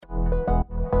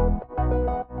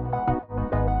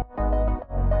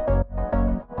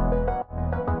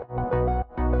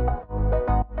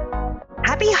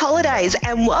Happy holidays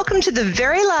and welcome to the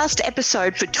very last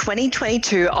episode for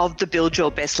 2022 of the Build Your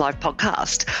Best Life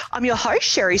podcast. I'm your host,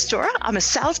 Sherry Storer. I'm a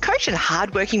sales coach and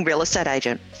hardworking real estate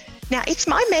agent. Now, it's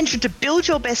my mantra to build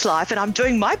your best life, and I'm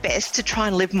doing my best to try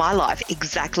and live my life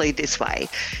exactly this way.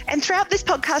 And throughout this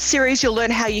podcast series, you'll learn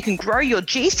how you can grow your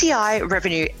GCI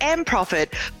revenue and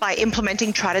profit by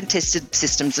implementing tried and tested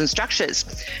systems and structures.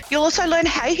 You'll also learn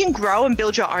how you can grow and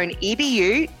build your own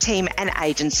EBU, team and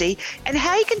agency, and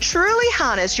how you can truly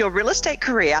harness your real estate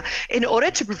career in order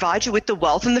to provide you with the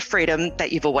wealth and the freedom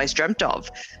that you've always dreamt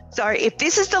of. So if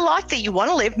this is the life that you want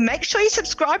to live, make sure you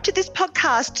subscribe to this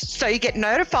podcast so you get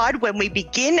notified when we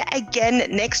begin again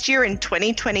next year in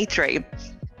 2023.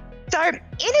 So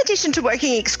in addition to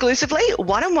working exclusively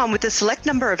one-on-one with a select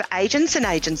number of agents and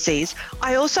agencies,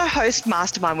 I also host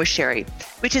Mastermind with Sherry,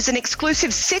 which is an exclusive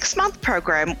 6-month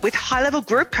program with high-level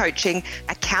group coaching,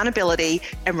 accountability,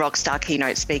 and rockstar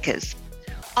keynote speakers.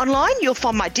 Online, you'll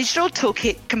find my digital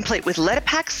toolkit complete with letter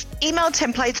packs, email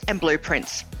templates, and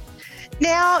blueprints.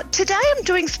 Now, today I'm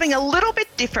doing something a little bit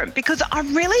different because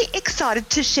I'm really excited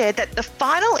to share that the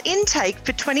final intake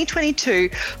for 2022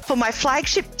 for my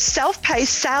flagship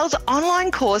self-paced sales online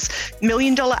course, $1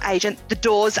 Million Agent, the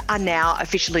doors are now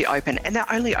officially open and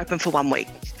they're only open for 1 week.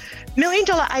 $1 Million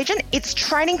Agent, it's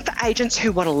training for agents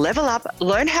who want to level up,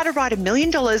 learn how to write $1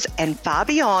 million and far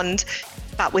beyond,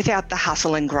 but without the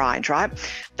hustle and grind, right?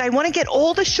 They want to get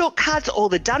all the shortcuts, all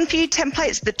the done-for-you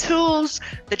templates, the tools,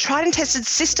 the tried and tested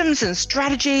systems and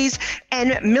strategies,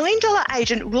 and $1 Million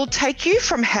Agent will take you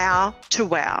from how to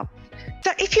wow.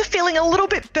 So if you're feeling a little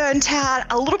bit burnt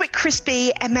out, a little bit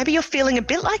crispy, and maybe you're feeling a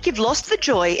bit like you've lost the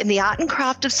joy in the art and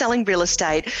craft of selling real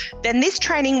estate, then this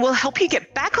training will help you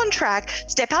get back on track,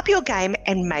 step up your game,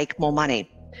 and make more money.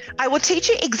 I will teach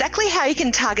you exactly how you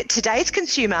can target today's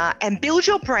consumer and build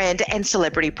your brand and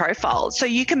celebrity profile so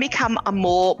you can become a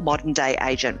more modern day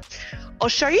agent. I'll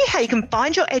show you how you can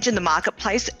find your edge in the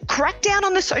marketplace, crack down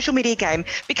on the social media game,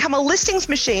 become a listings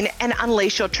machine, and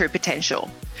unleash your true potential.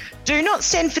 Do not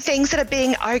stand for things that are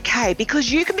being okay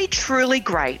because you can be truly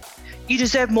great. You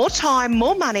deserve more time,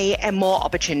 more money, and more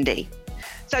opportunity.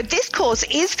 So this course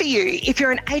is for you if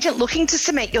you're an agent looking to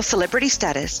cement your celebrity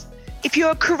status. If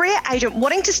you're a career agent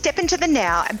wanting to step into the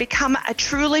now and become a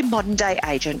truly modern day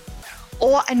agent,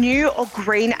 or a new or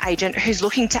green agent who's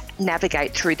looking to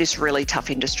navigate through this really tough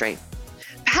industry.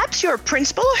 Perhaps you're a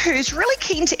principal who's really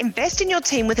keen to invest in your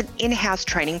team with an in-house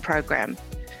training program.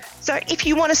 So if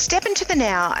you want to step into the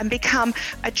now and become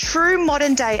a true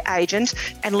modern day agent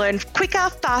and learn quicker,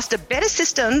 faster, better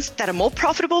systems that are more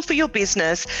profitable for your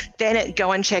business, then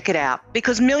go and check it out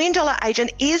because $1 Million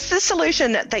Agent is the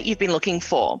solution that you've been looking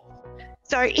for.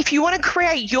 So if you want to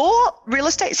create your real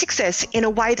estate success in a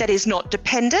way that is not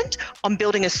dependent on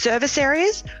building a service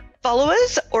areas,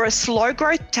 followers, or a slow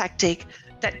growth tactic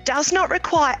that does not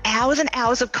require hours and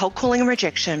hours of cold calling and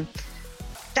rejection,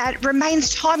 that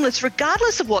remains timeless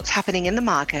regardless of what's happening in the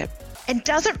market and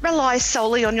doesn't rely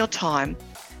solely on your time,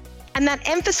 and that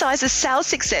emphasizes sales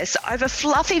success over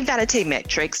fluffy vanity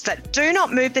metrics that do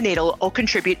not move the needle or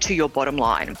contribute to your bottom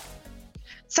line.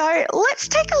 So let's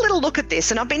take a little look at this,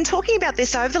 and I've been talking about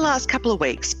this over the last couple of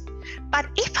weeks. But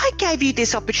if I gave you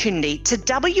this opportunity to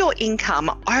double your income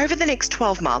over the next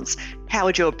 12 months, how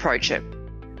would you approach it?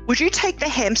 Would you take the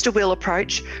hamster wheel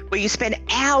approach, where you spend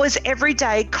hours every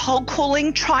day cold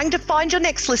calling, trying to find your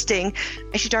next listing,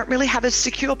 as you don't really have a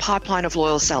secure pipeline of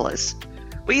loyal sellers?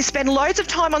 Will you spend loads of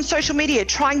time on social media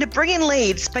trying to bring in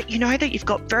leads, but you know that you've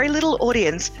got very little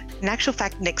audience, in actual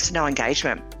fact, next to no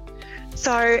engagement?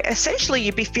 So essentially,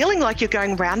 you'd be feeling like you're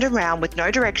going round and round with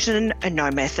no direction and no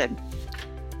method.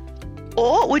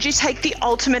 Or would you take the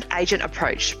ultimate agent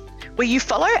approach, where you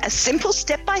follow a simple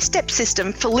step-by-step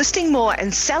system for listing more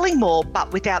and selling more,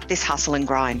 but without this hustle and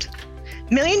grind?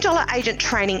 $1 Million Agent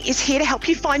training is here to help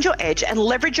you find your edge and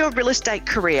leverage your real estate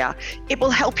career. It will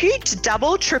help you to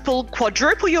double, triple,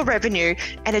 quadruple your revenue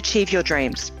and achieve your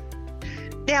dreams.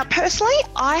 Now, personally,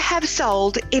 I have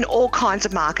sold in all kinds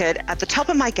of market at the top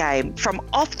of my game, from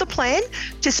off the plan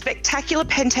to spectacular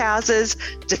penthouses,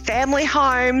 to family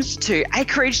homes, to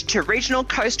acreage, to regional,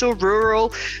 coastal,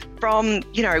 rural, from,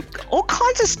 all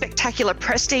kinds of spectacular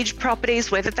prestige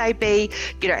properties, whether they be,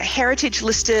 heritage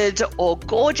listed or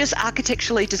gorgeous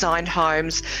architecturally designed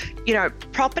homes,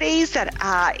 properties that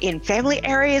are in family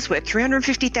areas worth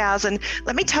 $350,000.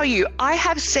 Let me tell you, I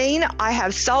have seen, I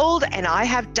have sold, and I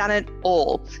have done it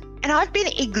all. And I've been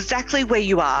exactly where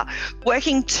you are,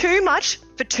 working too much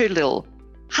for too little,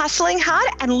 hustling hard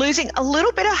and losing a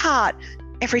little bit of heart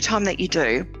every time that you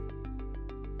do.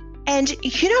 And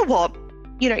you know what?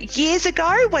 Years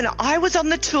ago when I was on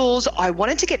the tools, I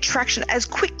wanted to get traction as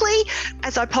quickly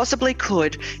as I possibly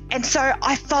could. And so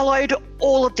I followed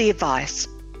all of the advice,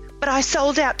 but I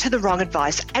sold out to the wrong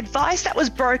advice that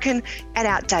was broken and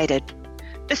outdated.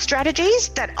 The strategies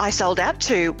that I sold out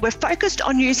to were focused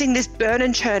on using this burn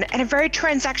and churn and a very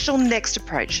transactional next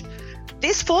approach.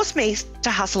 This forced me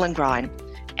to hustle and grind,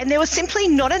 and there was simply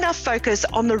not enough focus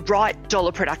on the right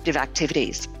dollar productive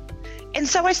activities. And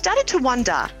so I started to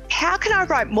wonder, how can I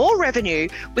write more revenue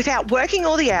without working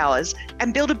all the hours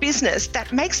and build a business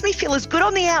that makes me feel as good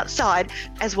on the outside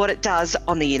as what it does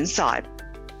on the inside?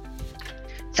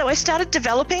 So I started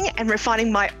developing and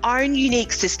refining my own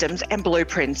unique systems and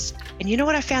blueprints. And you know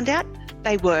what I found out?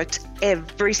 They worked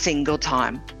every single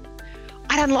time.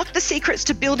 I'd unlocked the secrets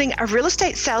to building a real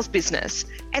estate sales business.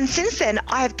 And since then,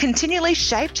 I have continually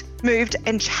shaped, moved,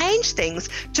 and changed things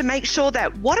to make sure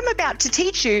that what I'm about to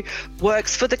teach you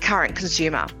works for the current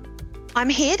consumer. I'm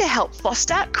here to help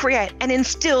foster, create, and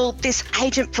instill this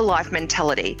agent for life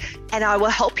mentality. And I will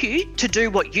help you to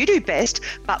do what you do best,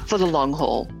 but for the long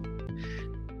haul.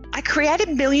 I created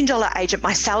 $1 Million Agent,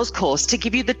 my sales course, to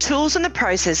give you the tools and the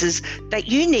processes that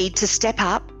you need to step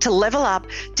up, to level up,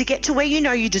 to get to where you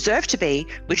know you deserve to be,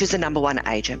 which is a number one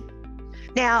agent.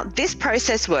 Now, this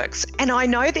process works, and I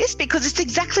know this because it's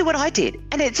exactly what I did,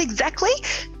 and it's exactly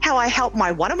how I help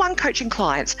my one-on-one coaching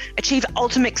clients achieve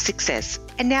ultimate success,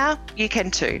 and now you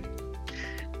can too.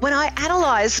 When I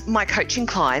analyze my coaching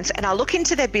clients and I look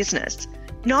into their business,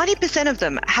 90% of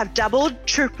them have doubled,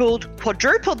 tripled,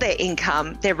 quadrupled their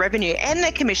income, their revenue, and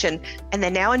their commission, and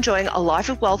they're now enjoying a life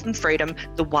of wealth and freedom,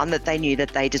 the one that they knew that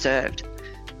they deserved.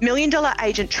 $1 Million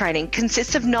Agent training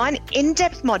consists of 9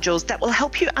 in-depth modules that will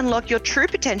help you unlock your true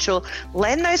potential,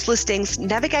 land those listings,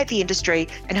 navigate the industry,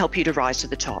 and help you to rise to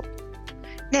the top.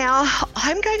 Now,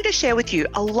 I'm going to share with you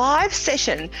a live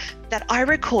session that I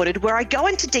recorded where I go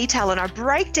into detail and I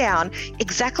break down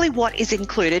exactly what is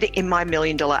included in my $1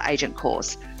 Million Agent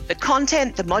course, the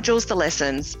content, the modules, the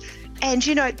lessons. And,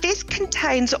 this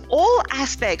contains all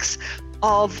aspects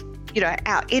of,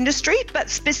 our industry, but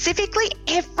specifically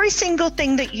every single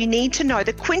thing that you need to know,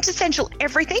 the quintessential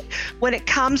everything when it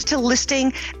comes to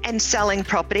listing and selling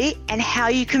property and how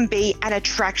you can be an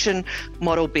attraction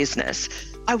model business.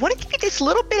 I want to give you this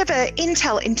little bit of an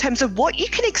intel in terms of what you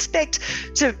can expect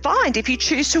to find if you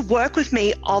choose to work with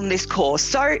me on this course.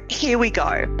 So here we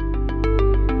go.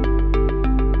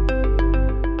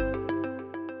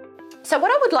 So what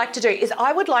I would like to do is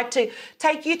I would like to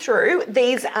take you through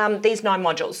these 9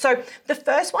 modules. So the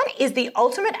first one is the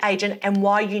ultimate agent and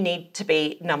why you need to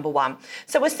be number one.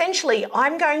 So essentially,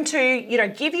 I'm going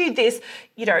to, give you this,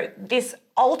 this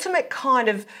ultimate kind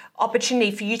of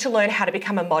opportunity for you to learn how to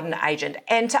become a modern agent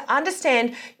and to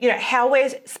understand, how we're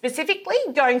specifically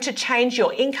going to change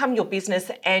your income, your business,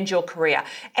 and your career,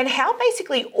 and how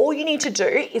basically all you need to do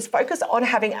is focus on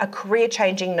having a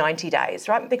career-changing 90 days,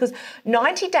 right? Because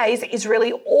 90 days is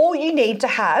really all you need to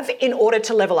have in order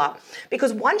to level up.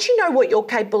 Because once you know what you're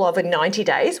capable of in 90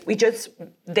 days, we just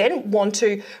then want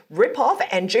to rip off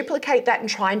and duplicate that and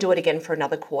try and do it again for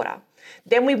another quarter.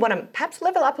 Then we want to perhaps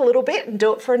level up a little bit and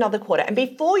do it for another quarter. And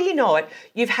before you know it,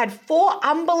 you've had 4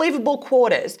 unbelievable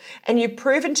quarters and you've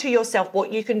proven to yourself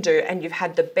what you can do, and you've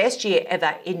had the best year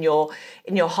ever in your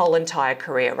whole entire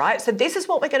career, right? So this is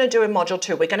what we're going to do in Module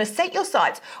 2. We're going to set your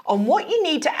sights on what you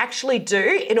need to actually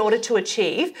do in order to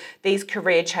achieve these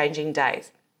career-changing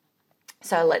days.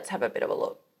 So let's have a bit of a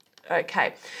look.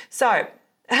 Okay, so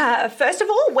first of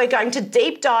all, we're going to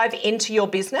deep dive into your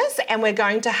business and we're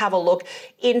going to have a look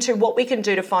into what we can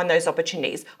do to find those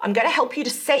opportunities. I'm going to help you to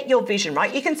set your vision,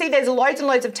 right? You can see there's loads and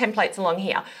loads of templates along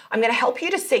here. I'm going to help you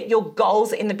to set your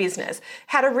goals in the business,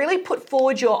 how to really put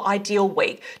forward your ideal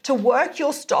week, to work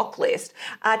your stock list,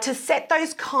 to set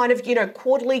those kind of,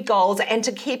 quarterly goals and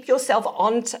to keep yourself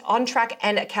on track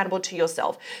and accountable to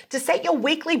yourself, to set your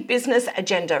weekly business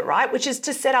agenda, right? Which is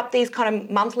to set up these kind of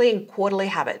monthly and quarterly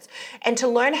habits, and to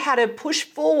learn how to push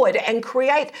forward and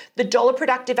create the dollar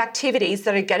productive activities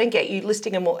that are going to get you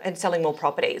listing and selling more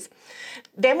properties.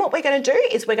 Then what we're going to do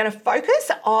is we're going to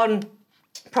focus on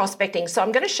prospecting. So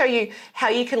I'm going to show you how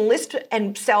you can list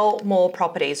and sell more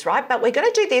properties, right? But we're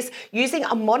going to do this using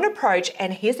a modern approach.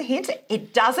 And here's a hint,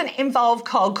 it doesn't involve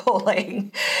cold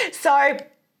calling. So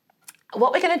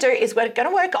what we're going to do is we're going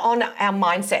to work on our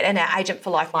mindset and our agent for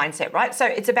life mindset, right? So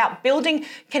it's about building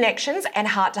connections and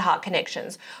heart-to-heart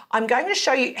connections. I'm going to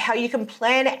show you how you can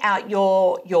plan out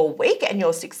your week and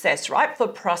your success, right, for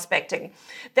prospecting.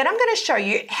 Then I'm going to show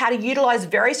you how to utilize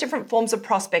various different forms of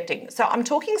prospecting. So I'm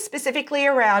talking specifically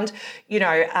around, your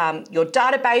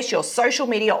database, your social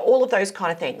media, all of those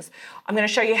kind of things. I'm going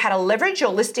to show you how to leverage your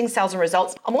listing sales and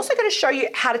results. I'm also going to show you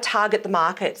how to target the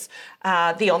markets,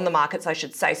 the on the markets, I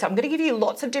should say. So I'm going to give you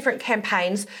lots of different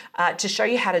campaigns to show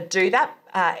you how to do that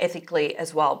ethically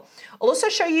as well. I'll also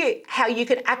show you how you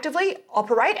can actively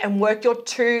operate and work your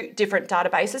two different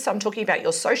databases. So I'm talking about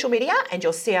your social media and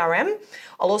your CRM.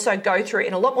 I'll also go through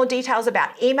in a lot more details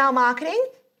about email marketing.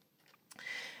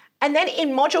 And then in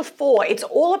module 4, it's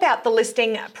all about the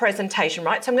listing presentation,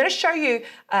 right? So I'm going to show you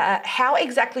how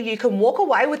exactly you can walk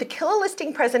away with a killer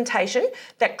listing presentation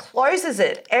that closes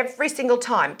it every single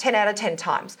time, 10 out of 10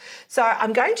 times. So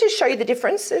I'm going to show you the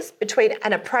differences between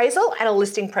an appraisal and a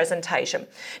listing presentation.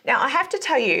 Now, I have to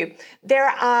tell you, there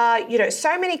are,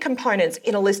 so many components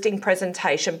in a listing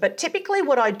presentation, but typically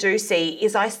what I do see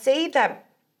is I see that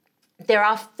there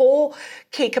are 4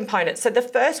 key components. So the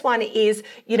first one is,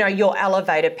 your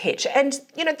elevator pitch. And,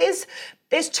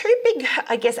 there's 2 big,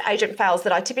 agent fails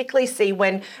that I typically see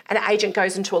when an agent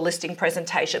goes into a listing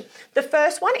presentation. The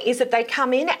first one is that they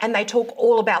come in and they talk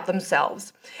all about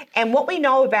themselves. And what we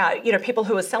know about, people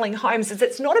who are selling homes is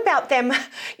it's not about them,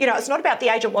 it's not about the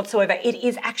agent whatsoever. It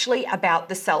is actually about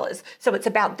the sellers. So it's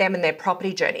about them and their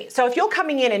property journey. So if you're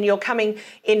coming in and you're coming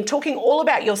in talking all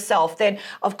about yourself, then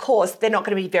of course they're not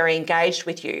going to be very engaged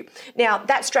with you. Now,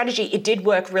 that strategy, it did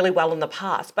work really well in the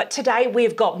past, but today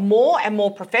we've got more and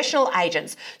more professional agents.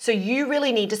 So you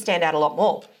really need to stand out a lot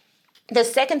more. The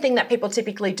second thing that people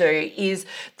typically do is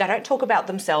they don't talk about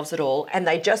themselves at all, and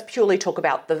they just purely talk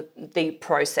about the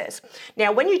process.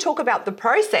 Now, when you talk about the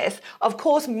process, of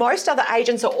course, most other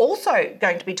agents are also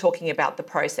going to be talking about the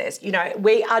process.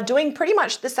 We are doing pretty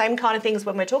much the same kind of things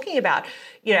when we're talking about,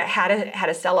 how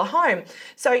to sell a home.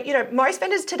 So, most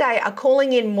vendors today are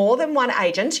calling in more than one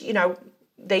agent,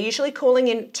 they're usually calling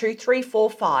in 2, 3, 4,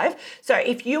 5. So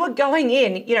if you are going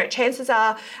in, chances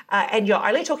are, and you're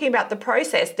only talking about the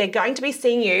process, they're going to be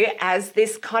seeing you as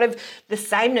this kind of the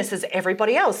sameness as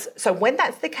everybody else. So when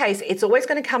that's the case, it's always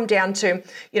going to come down to,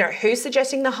 who's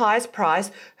suggesting the highest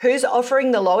price, who's offering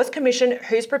the lowest commission,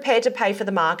 who's prepared to pay for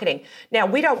the marketing. Now,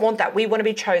 we don't want that. We want to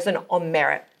be chosen on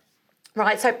merit.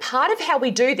 Right, so part of how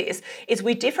we do this is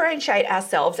we differentiate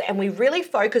ourselves and we really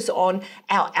focus on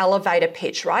our elevator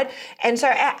pitch, right? And so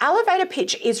our elevator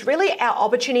pitch is really our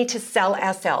opportunity to sell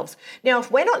ourselves. Now,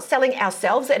 if we're not selling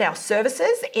ourselves and our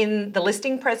services in the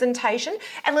listing presentation,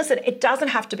 and listen, it doesn't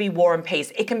have to be War and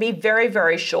Peace. It can be very,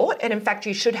 very short. And in fact,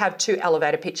 you should have 2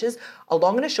 elevator pitches, a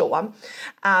long and a short one.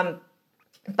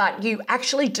 But you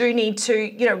actually do need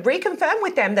to, reconfirm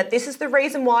with them that this is the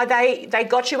reason why they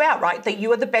got you out, right? That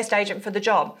you are the best agent for the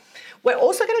job. We're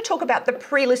also going to talk about the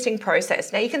pre-listing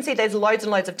process. Now you can see there's loads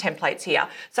and loads of templates here.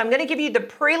 So I'm going to give you the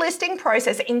pre-listing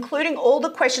process, including all the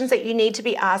questions that you need to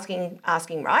be asking,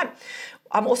 right?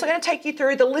 I'm also going to take you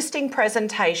through the listing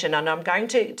presentation, and I'm going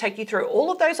to take you through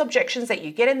all of those objections that you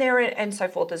get in there and so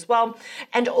forth as well,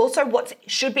 and also what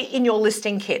should be in your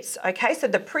listing kits, okay? So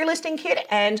the pre-listing kit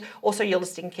and also your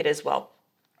listing kit as well.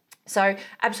 So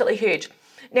absolutely huge.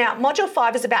 Now, module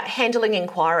 5 is about handling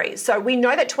inquiries. So we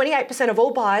know that 28% of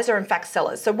all buyers are in fact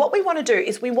sellers. So what we want to do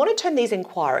is we want to turn these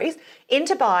inquiries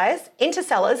into buyers, into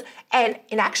sellers, and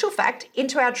in actual fact,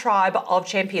 into our tribe of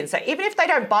champions. So even if they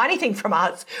don't buy anything from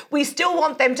us, we still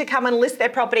want them to come and list their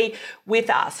property with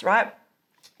us, right?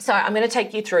 So I'm going to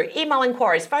take you through email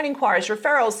inquiries, phone inquiries,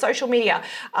 referrals, social media.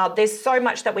 There's so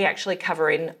much that we actually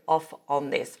cover off on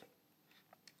this.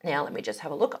 Now, let me just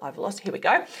have a look. I've lost. Here we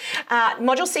go.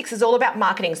 Module 6 is all about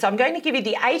marketing. So I'm going to give you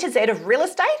the A to Z of real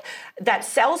estate that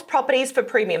sells properties for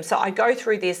premium. So I go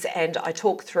through this and I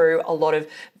talk through a lot of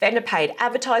vendor paid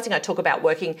advertising. I talk about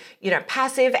working,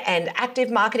 passive and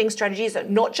active marketing strategies,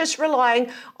 not just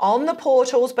relying on the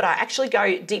portals, but I actually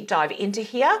go deep dive into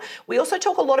here. We also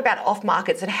talk a lot about off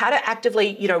markets and how to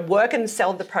actively, work and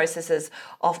sell the processes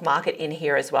off market in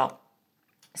here as well.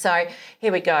 So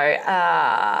here we go.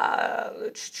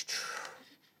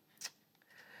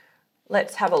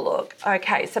 Let's have a look.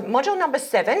 Okay, so module number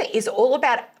 7 is all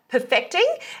about perfecting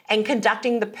and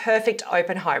conducting the perfect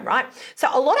open home, right? So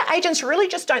a lot of agents really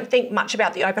just don't think much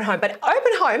about the open home, but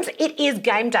open homes, it is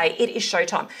game day, it is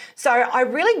showtime. So I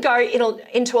really go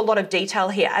into a lot of detail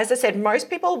here. As I said, most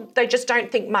people, they just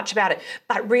don't think much about it.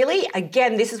 But really,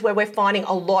 again, this is where we're finding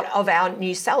a lot of our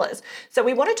new sellers. So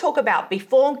we want to talk about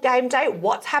before game day,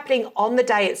 what's happening on the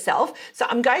day itself. So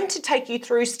I'm going to take you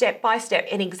through step by step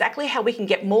in exactly how we can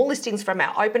get more listings from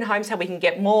our open homes, how we can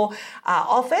get more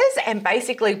offers, and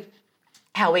basically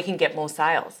how we can get more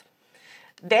sales.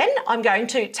 Then I'm going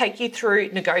to take you through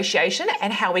negotiation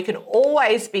and how we can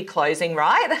always be closing,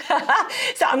 right?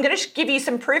 So I'm going to give you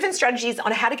some proven strategies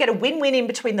on how to get a win-win in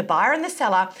between the buyer and the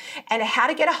seller, and how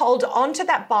to get a hold onto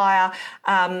that buyer,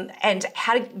 and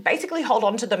how to basically hold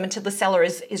on to them until the seller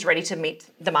is ready to meet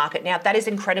the market. Now, that is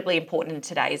incredibly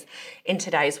important in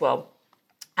today's world.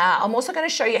 I'm also going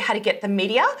to show you how to get the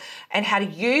media and how to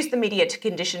use the media to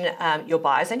condition your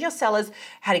buyers and your sellers,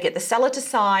 how to get the seller to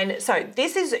sign. So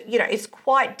this is, it's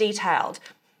quite detailed.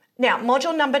 Now,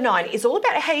 module number 9 is all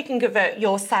about how you can convert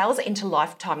your sales into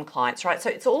lifetime clients, right? So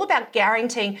it's all about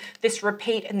guaranteeing this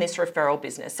repeat and this referral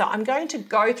business. So I'm going to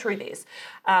go through this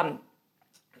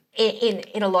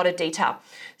in a lot of detail.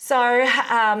 So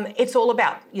it's all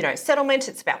about, settlement.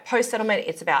 It's about post-settlement.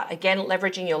 It's about, again,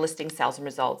 leveraging your listing sales and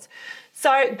results.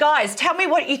 So guys, tell me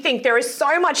what you think. There is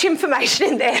so much information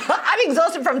in there. I'm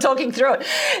exhausted from talking through it.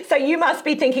 So you must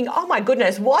be thinking, oh my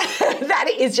goodness, what? That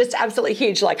is just absolutely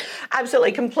huge, like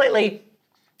absolutely completely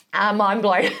mind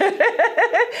blown.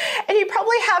 And you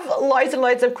probably have loads and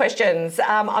loads of questions.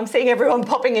 I'm seeing everyone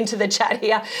popping into the chat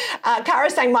here.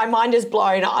 Kara's saying, my mind is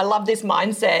blown. I love this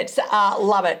mindset.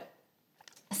 Love it.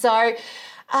 So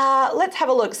let's have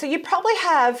a look. So you probably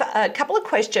have a couple of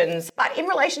questions, but in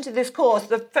relation to this course,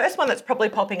 the first one that's probably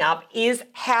popping up is,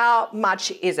 how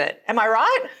much is it? Am I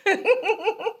right?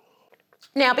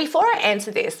 Now, before I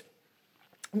answer this,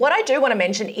 what I do want to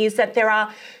mention is that there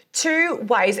are 2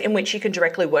 ways in which you can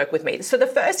directly work with me. So the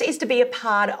first is to be a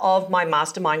part of my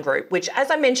mastermind group, which,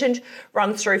 as I mentioned,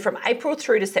 runs through from April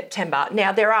through to September.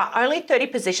 Now, there are only 30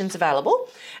 positions available,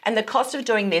 and the cost of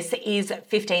doing this is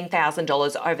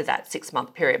 $15,000 over that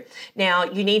 6-month period. Now,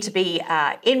 you need to be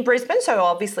in Brisbane. So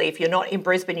obviously, if you're not in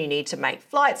Brisbane, you need to make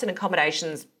flights and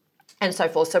accommodations and so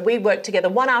forth. So we work together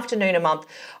one afternoon a month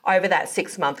over that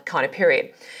 6-month kind of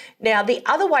period. Now, the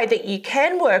other way that you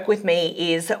can work with me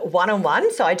is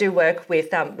one-on-one. So I do work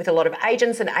with a lot of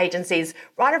agents and agencies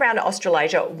right around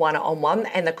Australasia one-on-one,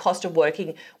 and the cost of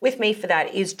working with me for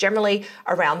that is generally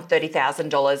around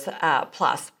 $30,000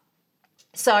 plus.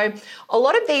 So a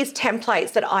lot of these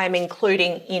templates that I am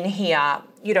including in here,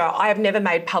 I have never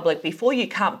made public before. You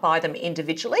can't buy them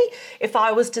individually. If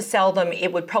I was to sell them,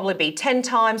 it would probably be 10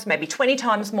 times, maybe 20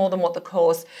 times more than what the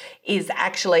course is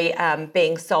actually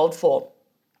being sold for.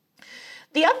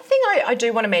 The other thing I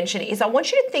do want to mention is I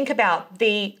want you to think about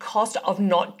the cost of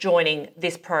not joining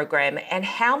this program and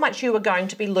how much you are going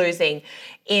to be losing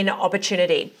in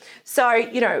opportunity. So,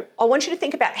 I want you to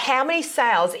think about how many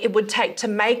sales it would take to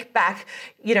make back,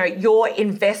 your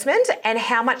investment, and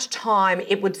how much time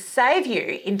it would save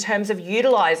you in terms of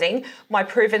utilizing my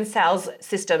proven sales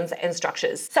systems and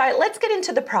structures. So let's get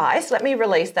into the price. Let me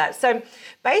release that. So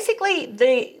basically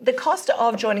the cost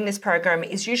of joining this program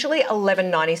is usually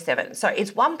 $11.97. So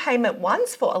it's one payment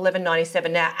once for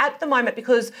 $11.97. Now, at the moment,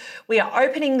 because we are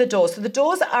opening the doors, so the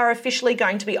doors are officially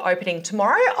going to be opening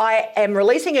tomorrow. I am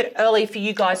releasing it early for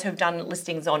you guys who have done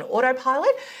listings on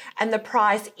autopilot, and the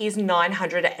price is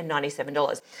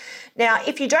 $997. Now,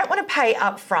 if you don't want to pay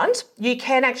up front, you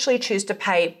can actually choose to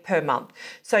pay per month.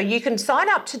 So you can sign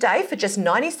up today for just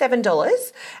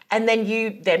 $97, and then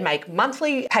you make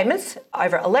monthly payments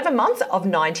over 11 months of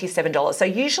 $97. So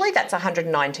usually that's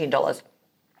 $119.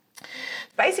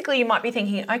 Basically, you might be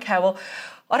thinking, okay, well,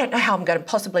 I don't know how I'm going to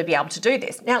possibly be able to do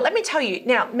this. Now, let me tell you,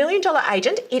 $1 Million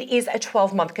Agent, it is a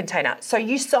 12-month container. So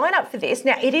you sign up for this.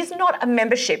 Now, it is not a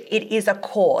membership. It is a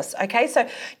course, okay? So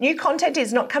new content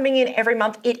is not coming in every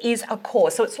month. It is a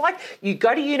course. So it's like you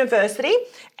go to university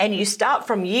and you start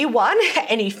from year 1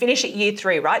 and you finish at year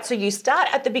 3, right? So you start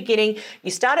at the beginning,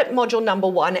 you start at module number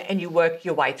 1 and you work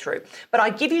your way through. But I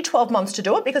give you 12 months to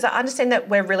do it because I understand that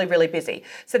we're really, really busy.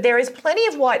 So there is plenty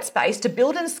of white space to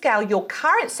build and scale your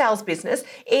current sales business,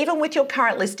 even with your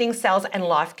current listing, sales, and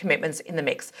life commitments in the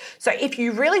mix. So if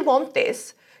you really want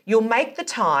this, you'll make the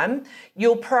time,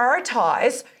 you'll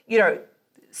prioritize,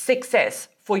 success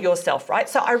for yourself, right?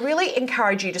 So I really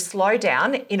encourage you to slow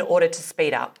down in order to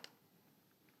speed up.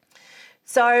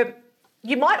 So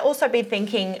you might also be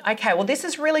thinking, okay, well, this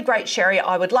is really great, Sherry.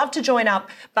 I would love to join up,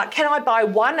 but can I buy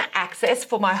one access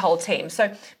for my whole team? So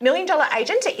 $1 Million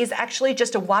Agent is actually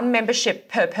just a 1 membership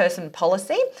per person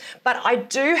policy, but I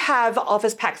do have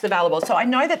office packs available. So I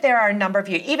know that there are a number of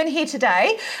you, even here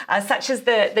today, such as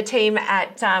the team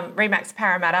at Remax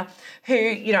Parramatta,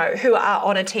 who are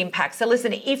on a team pack. So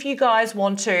listen, if you guys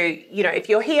want to, if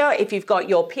you're here, if you've got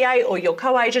your PA or your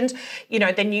co-agent,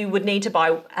 then you would need to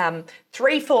buy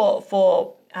 3 for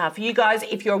you guys.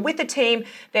 If you're with a team,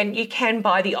 then you can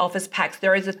buy the office packs.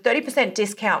 There is a 30%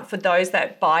 discount for those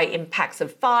that buy in packs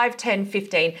of 5, 10,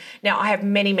 15. Now, I have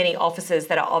many, many offices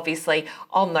that are obviously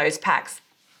on those packs.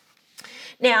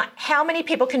 Now, how many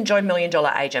people can join Million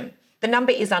Dollar Agent? The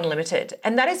number is unlimited,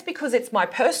 and that is because it's my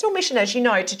personal mission, as you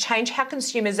know, to change how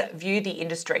consumers view the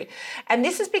industry. And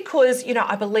this is because,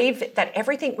 I believe that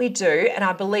everything we do, and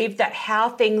I believe that how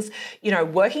things,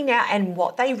 working out and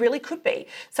what they really could be.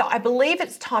 So I believe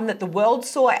it's time that the world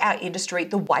saw our industry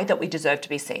the way that we deserve to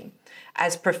be seen.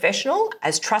 As professional,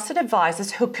 as trusted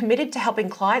advisors who are committed to helping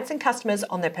clients and customers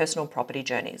on their personal property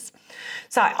journeys.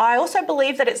 So I also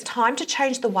believe that it's time to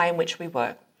change the way in which we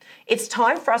work. It's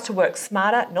time for us to work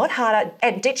smarter, not harder,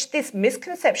 and ditch this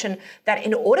misconception that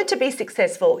in order to be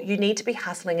successful, you need to be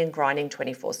hustling and grinding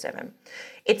 24/7.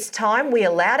 It's time we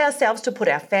allowed ourselves to put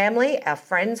our family, our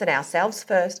friends, and ourselves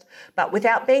first, but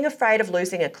without being afraid of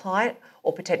losing a client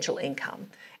or potential income.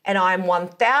 And I'm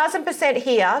 1000%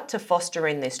 here to foster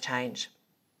in this change.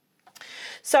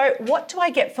 So what do I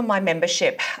get for my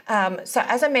membership? So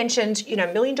as I mentioned,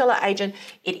 Million Dollar Agent,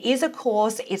 it is a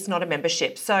course, it's not a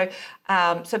membership. So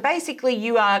basically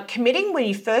you are committing when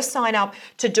you first sign up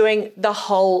to doing the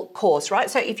whole course, right?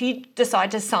 So if you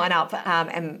decide to sign up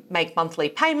and make monthly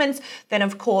payments, then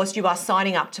of course you are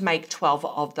signing up to make 12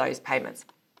 of those payments.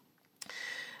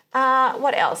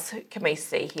 What else can we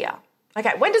see here?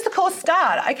 Okay, when does the course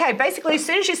start? Okay, basically as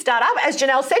soon as you start up, as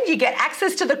Janelle said, you get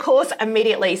access to the course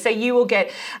immediately. So you will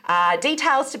get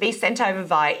details to be sent over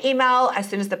via email as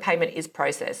soon as the payment is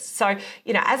processed. So,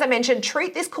 as I mentioned,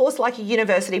 treat this course like a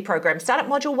university program. Start at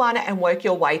module 1 and work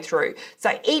your way through.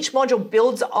 So each module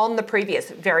builds on the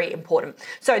previous, very important.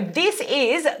 So this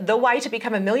is the way to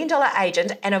become a $1 million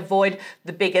agent and avoid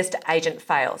the biggest agent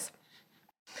fails.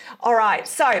 All right,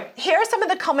 so here are some of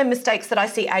the common mistakes that I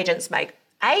see agents make.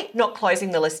 A, not closing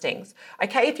the listings.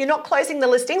 Okay, if you're not closing the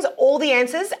listings, all the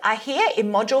answers are here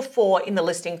in module 4 in the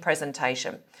listing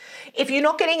presentation. If you're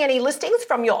not getting any listings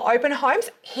from your open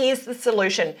homes, here's the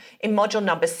solution in module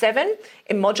number 7,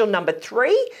 in module number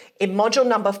 3, in module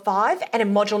number 5, and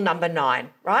in module number 9,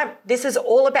 right? This is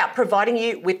all about providing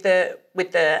you with the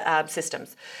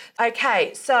systems.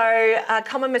 Okay, so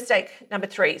common mistake number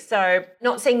 3, so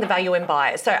not seeing the value in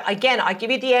buyers. So again, I give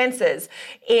you the answers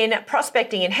in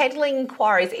prospecting, in handling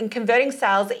inquiries, in converting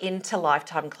sales into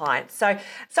lifetime clients. So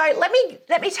let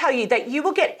me tell you that you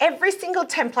will get every single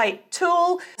template,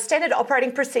 tool, standard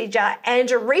operating procedure, and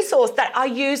a resource that I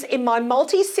use in my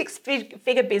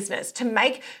multi-six-figure business to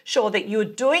make sure that you're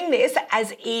doing this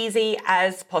as easy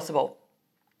as possible.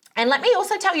 And let me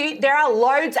also tell you, there are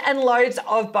loads and loads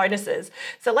of bonuses.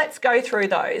 So let's go through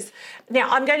those. Now,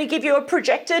 I'm going to give you a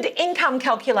projected income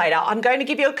calculator. I'm going to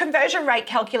give you a conversion rate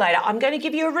calculator. I'm going to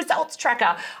give you a results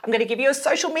tracker. I'm going to give you a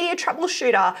social media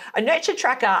troubleshooter, a nurture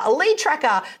tracker, a lead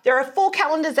tracker. There are 4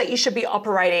 calendars that you should be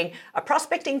operating: a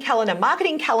prospecting calendar,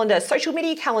 marketing calendar, social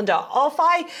media calendar,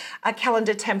 off-eye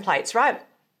calendar templates, right?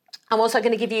 I'm also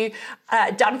going to give you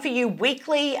done for you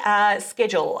weekly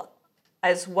schedule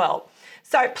as well.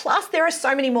 So plus there are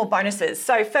so many more bonuses.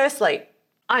 So firstly,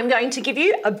 I'm going to give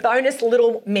you a bonus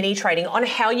little mini training on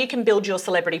how you can build your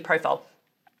celebrity profile.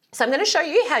 So I'm going to show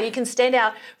you how you can stand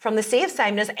out from the sea of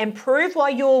sameness and prove why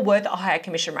you're worth a higher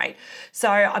commission rate. So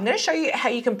I'm going to show you how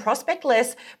you can prospect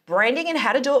less, branding and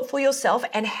how to do it for yourself,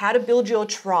 and how to build your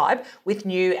tribe with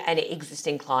new and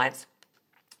existing clients.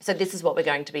 So this is what we're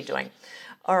going to be doing.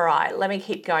 All right, let me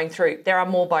keep going through. There are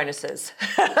more bonuses.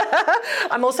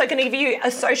 I'm also going to give you a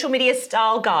social media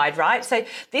style guide, right? So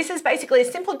this is basically a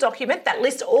simple document that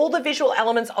lists all the visual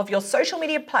elements of your social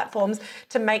media platforms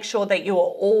to make sure that you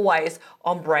are always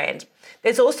on brand.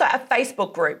 There's also a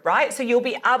Facebook group, right? So you'll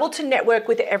be able to network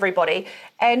with everybody.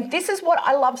 And this is what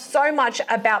I love so much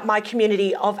about my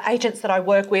community of agents that I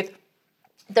work with.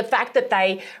 The fact that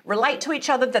they relate to each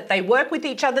other, that they work with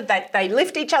each other, that they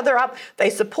lift each other up, they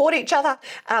support each other.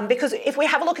 Because if we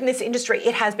have a look in this industry,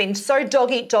 it has been so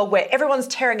dog eat dog where everyone's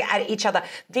tearing at each other.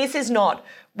 This is not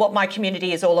what my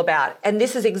community is all about. And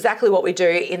this is exactly what we do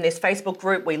in this Facebook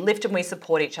group. We lift and we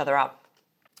support each other up.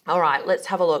 All right, let's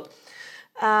have a look.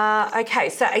 Okay,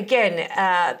 so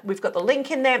again, we've got the link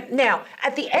in there. Now,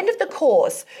 at the end of the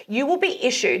course, you will be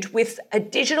issued with a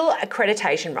digital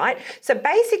accreditation, right? So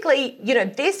basically,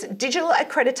 this digital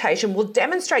accreditation will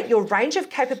demonstrate your range of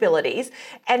capabilities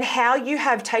and how you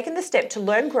have taken the step to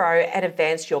learn, grow, and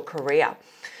advance your career.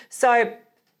 So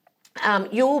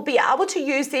you'll be able to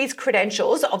use these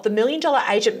credentials of the $1 Million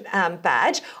Agent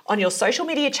badge on your social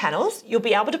media channels. You'll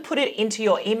be able to put it into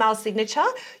your email signature.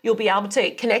 You'll be able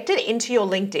to connect it into your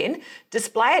LinkedIn,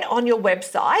 display it on your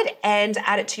website, and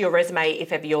add it to your resume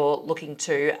if ever you're looking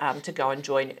to go and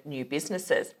join new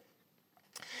businesses.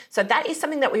 So that is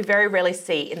something that we very rarely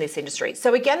see in this industry.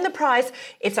 So again, the price,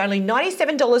 it's only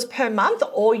 $97 per month,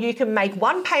 or you can make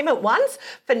one payment once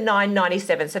for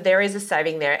 $9.97. So there is a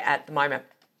saving there at the moment.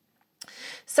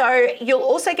 So you'll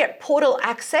also get portal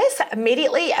access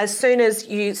immediately as soon as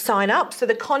you sign up. So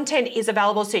the content is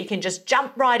available so you can just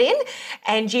jump right in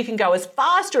and you can go as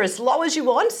fast or as slow as you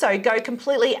want. So go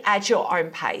completely at your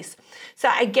own pace. So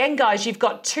again, guys, you've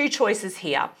got two choices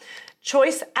here.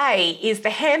 Choice A is the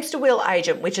hamster wheel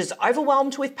agent, which is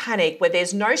overwhelmed with panic, where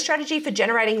there's no strategy for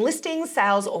generating listings,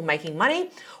 sales, or making money,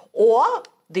 or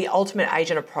the ultimate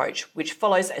agent approach, which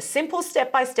follows a simple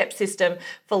step-by-step system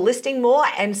for listing more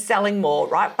and selling more,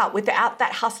 right? But without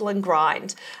that hustle and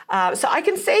grind. So I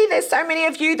can see there's so many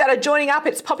of you that are joining up.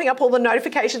 It's popping up, all the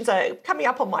notifications are coming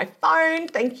up on my phone.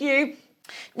 Thank you.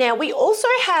 Now, we also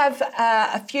have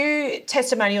a few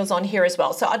testimonials on here as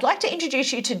well. So I'd like to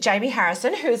introduce you to Jamie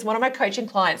Harrison, who is one of my coaching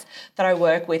clients that I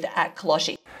work with at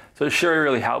Koloshi. So Sherry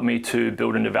really helped me to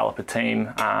build and develop a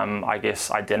team,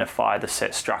 identify the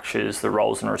set structures, the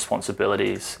roles and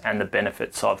responsibilities, and the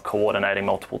benefits of coordinating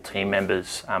multiple team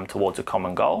members towards a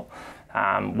common goal.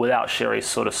 Without Sherry's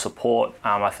sort of support,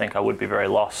 I think I would be very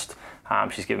lost.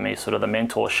 She's given me sort of the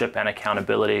mentorship and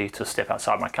accountability to step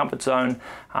outside my comfort zone,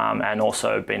 and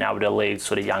also being able to lead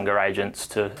sort of younger agents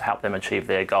to help them achieve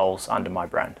their goals under my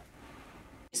brand.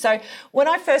 So when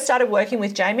I first started working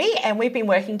with Jamie, and we've been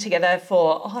working together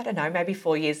for, maybe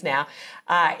 4 years now,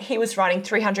 he was running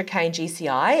 300K in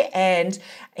GCI, and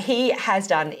he has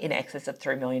done in excess of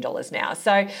 $3 million now.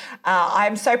 So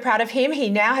I'm so proud of him. He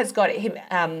now has got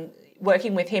him,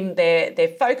 working with him,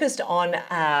 they're focused on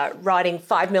writing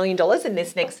 $5 million in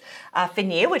this next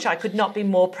fin year, which I could not be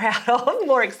more proud of,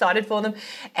 more excited for them.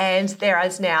 And there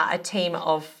is now a team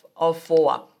of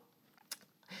 4.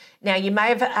 Now, you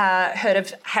may have heard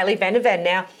of Hayley Van der Ven.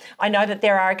 Now, I know that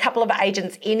there are a couple of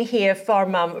agents in here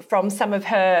from some of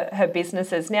her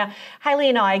businesses. Now, Hayley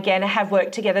and I, again, have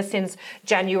worked together since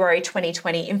January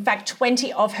 2020. In fact,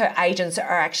 20 of her agents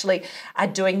are actually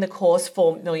doing the course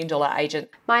for $1 Million Agent.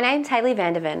 My name's Hayley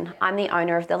Van der Ven. I'm the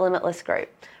owner of the Limitless Group,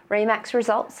 Remax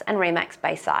Results and Remax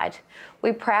Bayside.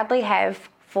 We proudly have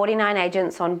 49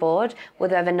 agents on board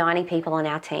with over 90 people on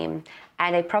our team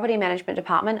and a property management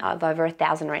department of over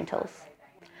 1,000 rentals.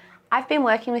 I've been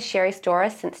working with Sherry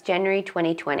Storer since January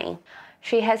 2020.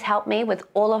 She has helped me with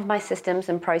all of my systems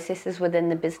and processes within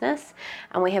the business,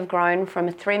 and we have grown from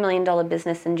a $3 million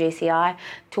business in GCI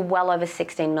to well over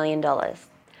 $16 million.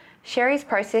 Sherry's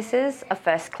processes are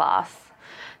first class.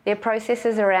 Their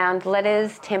processes around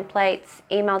letters, templates,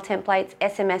 email templates,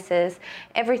 SMSs,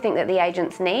 everything that the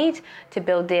agents need to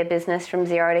build their business from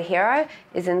zero to hero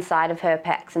is inside of her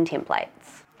packs and templates.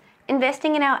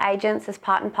 Investing in our agents is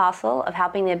part and parcel of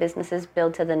helping their businesses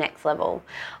build to the next level.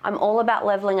 I'm all about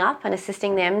leveling up and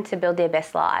assisting them to build their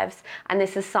best lives, and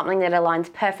this is something that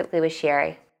aligns perfectly with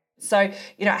Sherry. So,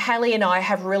 Hayley and I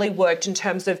have really worked in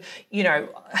terms of,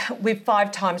 we've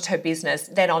 5 times her business.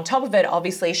 Then on top of it,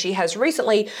 obviously, she has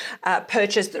recently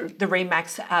purchased the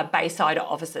Remax Bayside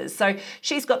offices. So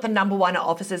she's got the number 1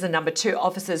 offices and number 2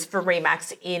 offices for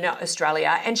Remax in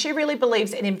Australia. And she really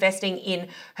believes in investing in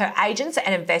her agents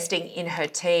and investing in her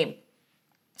team.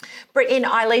 Brittany and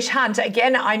Eilish Hunt.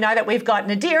 Again, I know that we've got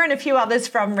Nadir and a few others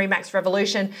from Remax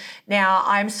Revolution. Now,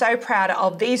 I'm so proud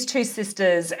of these 2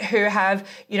 sisters who have,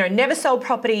 never sold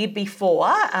property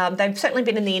before. They've certainly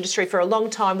been in the industry for a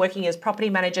long time working as property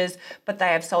managers, but they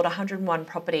have sold 101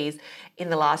 properties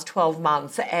in the last 12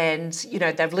 months. And,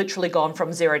 they've literally gone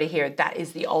from zero to hero. That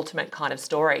is the ultimate kind of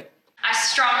story. I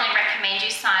strongly recommend you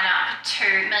sign up to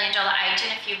 $1 Million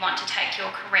Agent if you want to take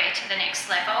your career to the next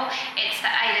level. It's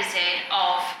the A to Z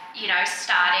of,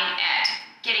 starting at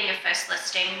getting your first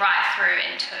listing right through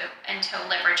until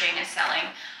leveraging and selling.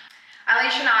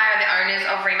 Eilish and I are the owners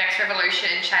of Remax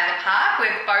Revolution in Shayla Park.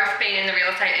 We've both been in the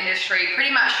real estate industry pretty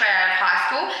much straight out of high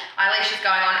school. Eilish is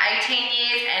going on 18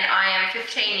 years and I am 15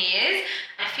 years.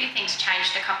 A few things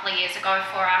changed a couple of years ago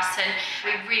for us and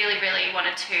we really, really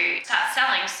wanted to start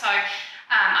selling. So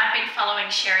I'd been following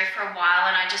Sherry for a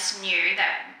while and I just knew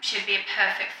that she'd be a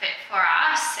perfect fit for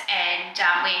us, and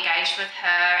we engaged with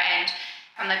her, and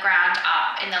from the ground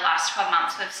up in the last 12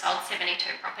 months we've sold 72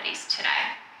 properties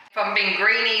today. From being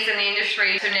greenies in the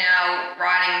industry to now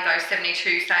writing those 72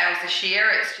 sales this year,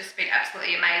 it's just been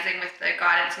absolutely amazing with the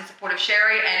guidance and support of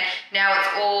Sherry, and now it's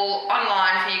all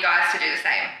online for you guys to do the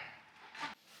same.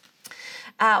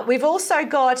 We've also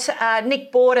got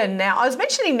Nick Borden. Now, I was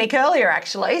mentioning Nick earlier,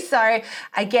 actually. So,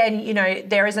 again,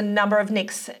 there is a number of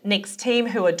Nick's team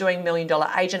who are doing $1 Million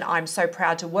Agent. I'm so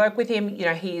proud to work with him.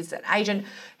 He's an agent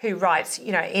who writes,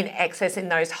 in excess in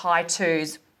those high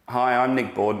 2s. Hi, I'm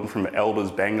Nick Borden from Elders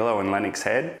Bangalow and Lennox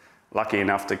Head. Lucky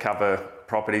enough to cover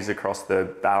properties across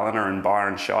the Ballina and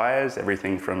Byron Shires,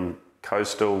 everything from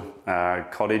coastal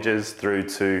cottages through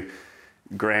to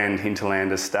grand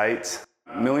hinterland estates.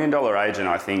 $1 million agent,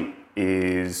 I think,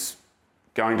 is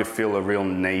going to fill a real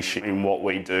niche in what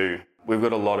we do. We've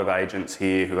got a lot of agents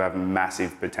here who have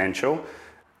massive potential.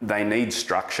 They need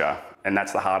structure, and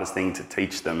that's the hardest thing to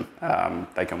teach them.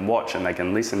 They can watch and they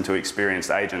can listen to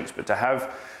experienced agents, but to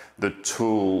have the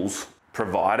tools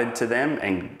provided to them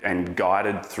and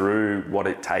guided through what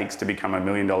it takes to become $1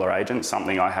 million agent,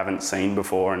 something I haven't seen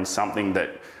before and something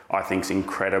that I think is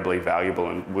incredibly valuable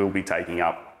and we'll be taking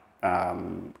up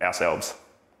ourselves.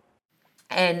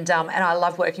 And I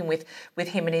love working with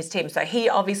him and his team. So he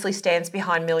obviously stands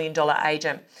behind $1 Million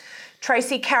Agent.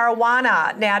 Tracy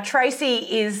Caruana. Now, Tracy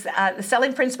is the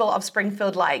selling principal of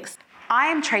Springfield Lakes. I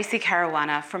am Tracy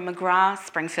Caruana from McGrath,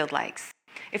 Springfield Lakes.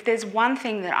 If there's one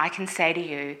thing that I can say to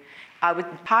you, I would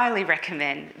highly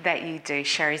recommend that you do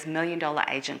Sherry's $1 Million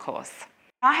Agent course.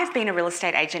 I have been a real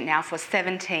estate agent now for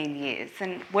 17 years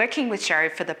and working with Sherry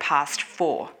for the past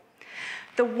 4.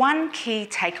 The one key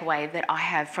takeaway that I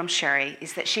have from Sherry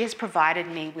is that she has provided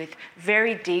me with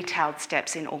very detailed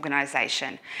steps in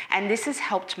organisation, and this has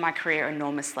helped my career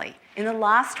enormously. In the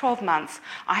last 12 months,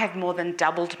 I have more than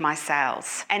doubled my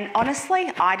sales. And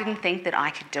honestly, I didn't think that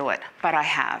I could do it, but I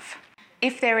have.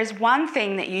 If there is one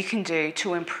thing that you can do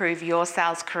to improve your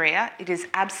sales career, it is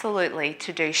absolutely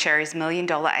to do Sherry's $1 Million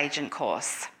Agent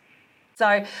course.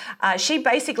 So she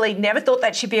basically never thought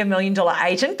that she'd be $1 million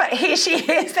agent, but here she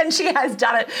is and she has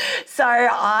done it. So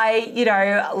I,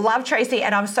 love Tracy,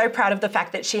 and I'm so proud of the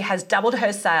fact that she has doubled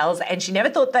her sales, and she never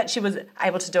thought that she was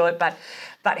able to do it,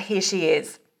 but here she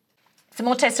is. Some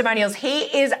more testimonials. Here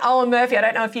is Owen Murphy. I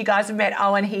don't know if you guys have met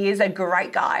Owen. He is a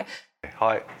great guy.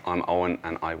 Hi, I'm Owen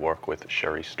and I work with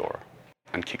Sherry Storer.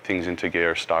 And kicked things into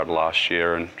gear, started last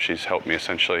year, and she's helped me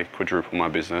essentially quadruple my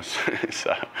business.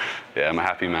 So yeah, I'm a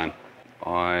happy man.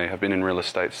 I have been in real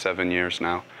estate 7 years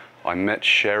now. I met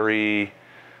Sherry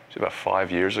about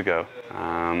 5 years ago.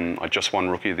 I just won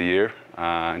Rookie of the Year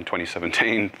in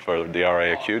 2017 for the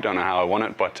RAAQ. Don't know how I won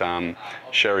it, but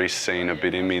Sherry's seen a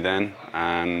bit in me then,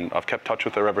 and I've kept touch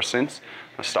with her ever since.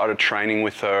 I started training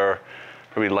with her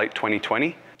probably late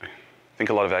 2020. I think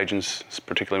a lot of agents,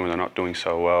 particularly when they're not doing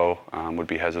so well, would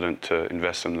be hesitant to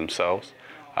invest in themselves,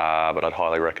 but I'd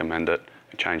highly recommend it.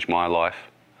 It changed my life.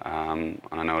 And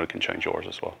I know it can change yours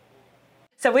as well.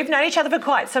 So we've known each other for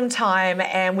quite some time,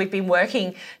 and we've been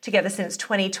working together since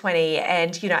 2020.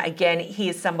 And, again, he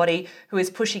is somebody who is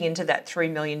pushing into that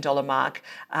 $3 million mark,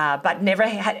 but never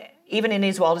had, even in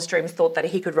his wildest dreams, thought that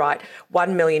he could write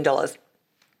 $1 million,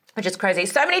 which is crazy.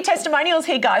 So many testimonials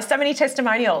here, guys, so many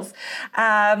testimonials.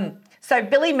 So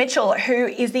Billy Mitchell, who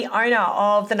is the owner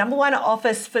of the #1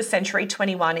 office for Century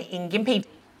 21 in Gympie.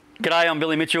 G'day, I'm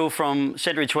Billy Mitchell from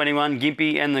Century 21,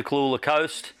 Gympie and the Cooloola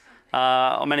Coast.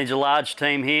 I manage a large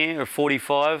team here of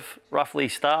 45 roughly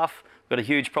staff. We've got a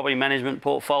huge property management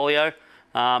portfolio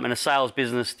and a sales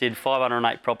business. Did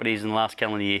 508 properties in the last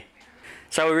calendar year.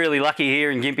 So we're really lucky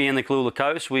here in Gympie and the Cooloola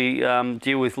Coast. We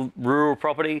deal with rural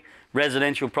property,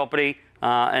 residential property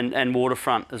and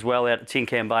waterfront as well out at Tin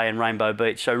Can Bay and Rainbow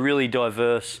Beach. So really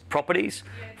diverse properties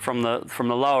from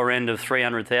the lower end of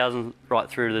 300,000 right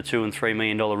through to the $2 and $3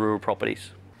 million rural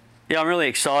properties. Yeah, I'm really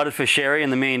excited for Sherry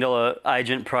and the $1 Million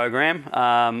Agent program.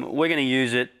 We're going to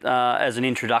use it as an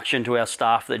introduction to our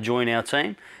staff that join our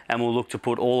team, and we'll look to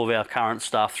put all of our current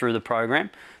staff through the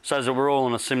program so that we're all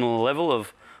on a similar level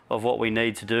of what we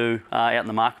need to do out in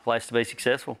the marketplace to be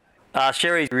successful.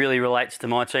 Sherry really relates to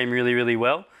my team really, really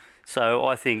well. So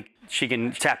I think she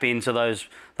can tap into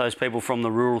those people from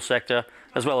the rural sector,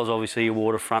 as well as obviously your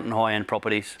waterfront and high-end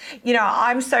properties.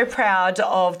 I'm so proud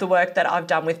of the work that I've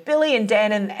done with Billy and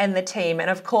Dan and the team. And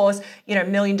of course, $1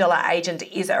 Million Agent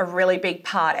is a really big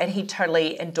part, and he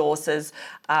totally endorses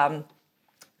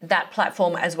that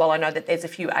platform as well. I know that there's a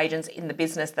few agents in the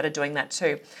business that are doing that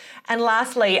too. And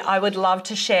lastly, I would love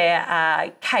to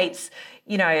share Kate's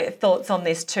thoughts on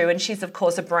this too. And she's, of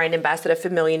course, a brand ambassador for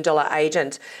 $1 Million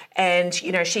Agent. And,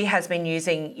 she has been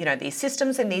using, these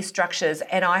systems and these structures.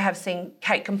 And I have seen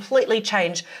Kate completely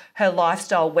change her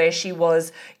lifestyle, where she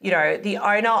was, the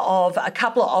owner of a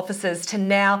couple of offices to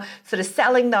now sort of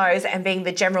selling those and being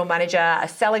the general manager, a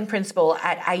selling principal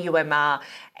at AUMR.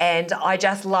 And I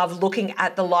just love looking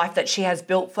at the life that she has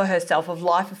built for herself, of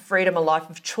life of freedom, a life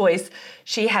of choice.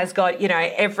 She has got,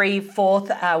 every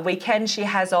fourth weekend she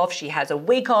has off. She has a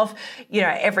week off,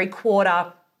 every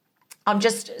quarter. I'm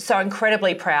just so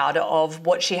incredibly proud of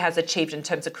what she has achieved in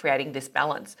terms of creating this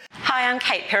balance. Hi, I'm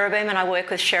Kate Perreboom and I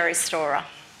work with Sherry Storer.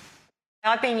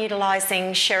 I've been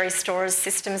utilising Sherry Storer's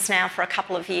systems now for a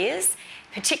couple of years.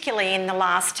 Particularly in the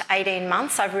last 18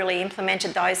 months, I've really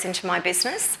implemented those into my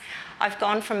business. I've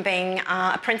gone from being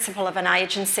a principal of an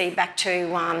agency back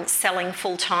to selling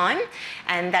full-time,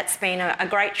 and that's been a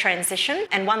great transition,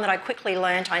 and one that I quickly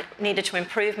learned I needed to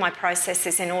improve my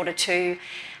processes in order to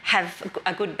have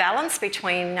a good balance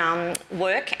between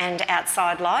work and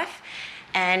outside life.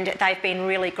 And they've been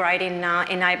really great in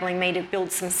enabling me to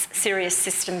build some serious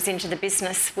systems into the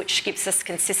business, which gives us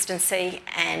consistency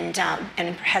and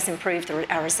has improved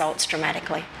our results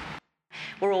dramatically.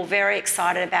 We're all very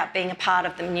excited about being a part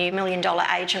of the new $1 Million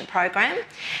Agent program.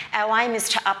 Our aim is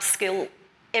to upskill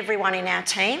everyone in our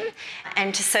team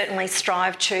and to certainly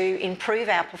strive to improve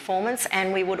our performance,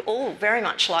 and we would all very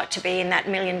much like to be in that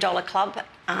 $1 Million Club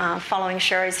following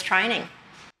Sherry's training.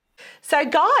 So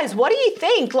guys, what do you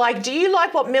think? Do you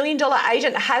like what $1 Million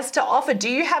Agent has to offer? Do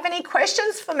you have any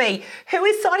questions for me? Who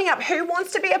is signing up? Who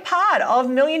wants to be a part of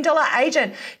 $1 Million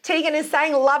Agent? Tegan is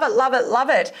saying, love it, love it, love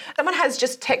it. Someone has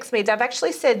just texted me. They've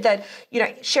actually said that,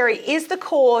 Sherry, is the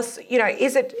course,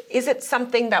 is it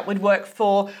something that would work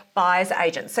for buyer's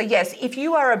agents? So yes, if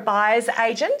you are a buyer's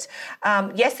agent,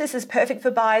 yes, this is perfect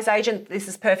for buyer's agent. This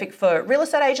is perfect for real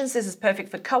estate agents. This is perfect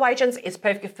for co-agents. It's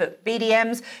perfect for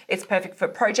BDMs. It's perfect for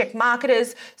project marketers.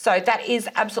 So that is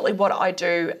absolutely what I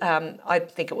do. I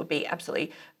think it would be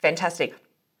absolutely fantastic.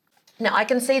 Now, I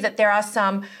can see that there are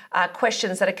some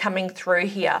questions that are coming through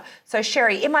here. So,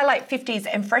 Sherry, in my late 50s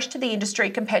and fresh to the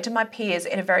industry compared to my peers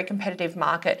in a very competitive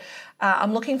market,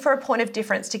 I'm looking for a point of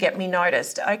difference to get me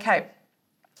noticed. Okay.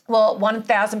 Well,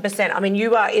 1,000%. I mean,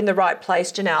 you are in the right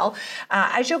place, Janelle.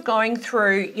 As you're going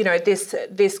through,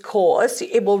 this course,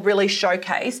 it will really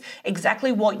showcase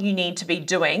exactly what you need to be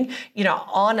doing,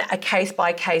 on a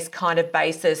case-by-case kind of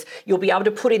basis. You'll be able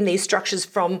to put in these structures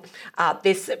from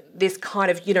this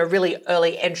kind of, really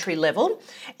early entry level,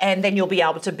 and then you'll be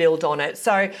able to build on it.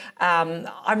 So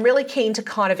I'm really keen to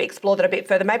kind of explore that a bit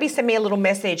further. Maybe send me a little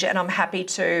message, and I'm happy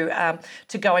to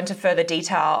go into further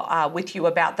detail with you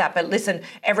about that. But listen,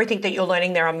 everything that you're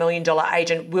learning there on $1 Million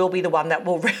Agent will be the one that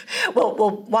will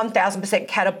 1,000%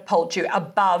 catapult you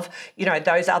above,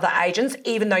 those other agents,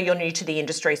 even though you're new to the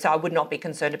industry. So I would not be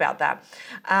concerned about that.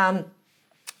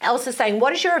 Elsa's saying,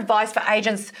 what is your advice for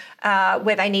agents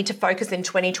where they need to focus in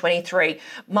 2023?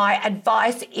 My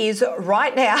advice is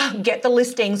right now, get the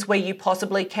listings where you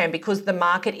possibly can, because the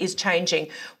market is changing.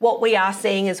 What we are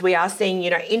seeing is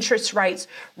interest rates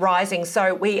rising.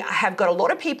 So we have got a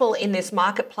lot of people in this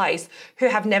marketplace who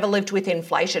have never lived with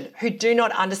inflation, who do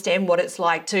not understand what it's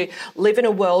like to live in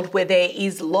a world where there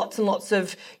is lots and lots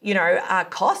of,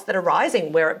 costs that are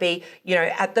rising, whether it be,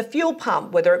 at the fuel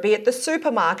pump, whether it be at the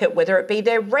supermarket, whether it be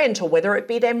their rent, or whether it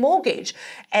be their mortgage.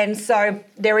 And so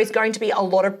there is going to be a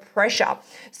lot of pressure.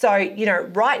 So,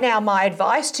 right now, my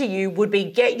advice to you would be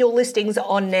get your listings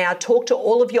on now, talk to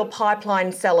all of your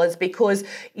pipeline sellers, because,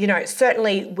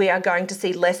 certainly we are going to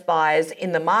see less buyers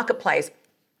in the marketplace.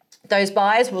 Those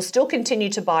buyers will still continue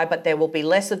to buy, but there will be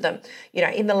less of them.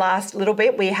 In the last little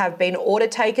bit, we have been order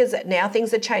takers. Now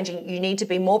things are changing. You need to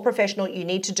be more professional. You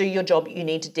need to do your job. You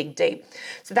need to dig deep.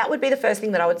 So that would be the first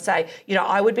thing that I would say.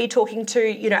 I would be talking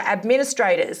to,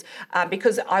 administrators,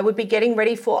 because I would be getting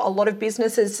ready for a lot of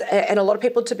businesses and a lot of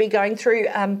people to be going through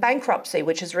bankruptcy,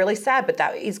 which is really sad, but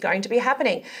that is going to be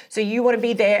happening. So you want to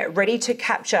be there ready to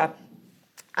capture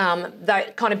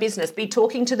that kind of business. Be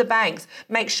talking to the banks.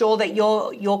 Make sure that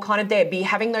you're kind of there. Be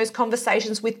having those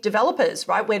conversations with developers,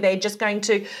 right, where they're just going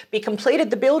to be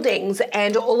completed the buildings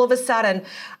and all of a sudden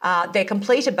they're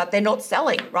completed but they're not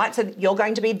selling, right? So you're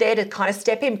going to be there to kind of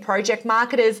step in. Project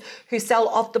marketers who sell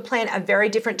off the plan are very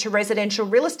different to residential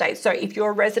real estate. So if you're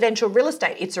a residential real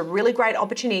estate, it's a really great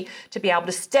opportunity to be able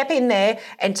to step in there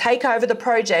and take over the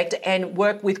project and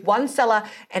work with one seller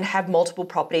and have multiple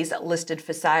properties listed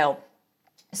for sale.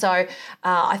 So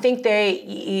I think there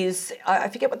is, I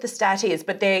forget what the stat is,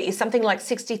 but there is something like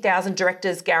 60,000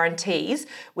 directors' guarantees,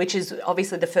 which is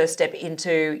obviously the first step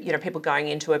into, people going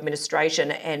into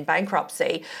administration and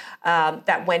bankruptcy,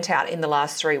 that went out in the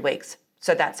last 3 weeks.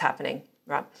 So that's happening.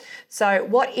 Right. So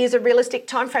what is a realistic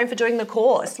time frame for doing the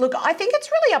course? Look, I think it's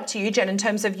really up to you, Jen, in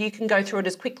terms of you can go through it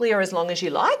as quickly or as long as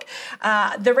you like.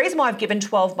 The reason why I've given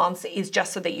 12 months is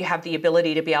just so that you have the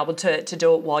ability to be able to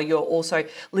do it while you're also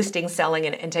listing, selling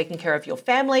and taking care of your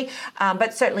family.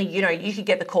 But certainly, you could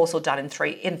get the course all done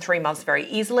in 3 months very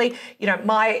easily.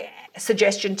 My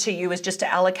suggestion to you is just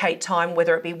to allocate time,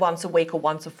 whether it be once a week or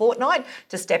once a fortnight,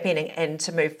 to step in and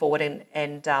to move forward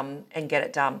and get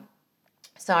it done.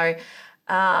 So,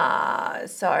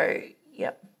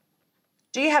 yep.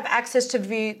 Do you have access to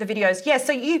view the videos? Yes.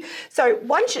 So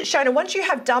once you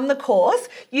have done the course,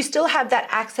 you still have that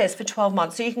access for 12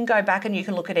 months. So you can go back and you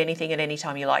can look at anything at any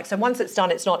time you like. So once it's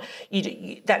done, it's not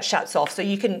that shuts off. So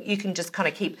you can just kind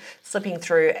of keep slipping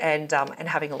through and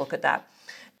having a look at that.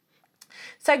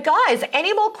 So guys,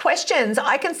 any more questions?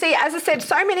 I can see, as I said,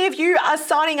 so many of you are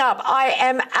signing up. I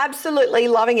am absolutely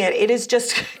loving it. It is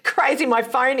just crazy. My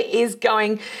phone is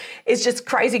just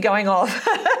crazy going off.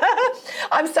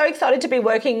 I'm so excited to be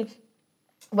working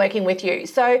with you.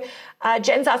 So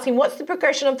Jen's asking, what's the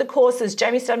progression of the courses?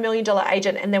 Jamie's done $1 Million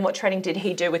Agent, and then what training did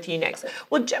he do with you next?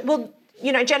 Well,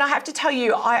 Jen, I have to tell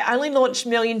you, I only launched $1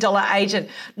 Million Agent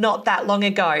not that long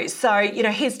ago. So,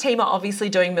 his team are obviously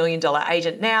doing $1 Million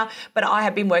Agent now, but I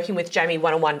have been working with Jamie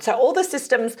one-on-one. So all the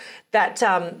systems that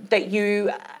you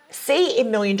see in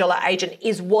 $1 Million Agent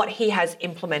is what he has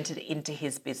implemented into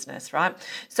his business, right?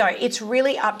 So it's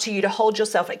really up to you to hold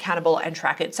yourself accountable and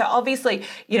track it. So obviously,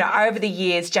 over the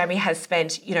years, Jamie has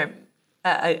spent,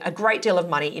 a great deal of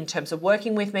money in terms of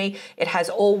working with me. It has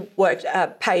all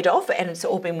paid off, and it's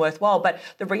all been worthwhile. But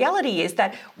the reality is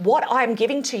that what I'm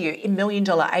giving to you in $1 Million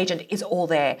Agent is all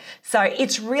there. So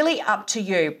it's really up to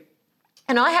you.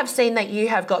 And I have seen that you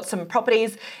have got some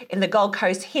properties in the Gold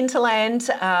Coast hinterland.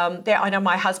 There, I know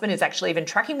my husband is actually even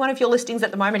tracking one of your listings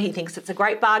at the moment. He thinks it's a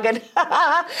great bargain.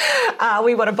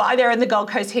 We want to buy there in the Gold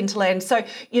Coast hinterland. So,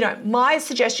 my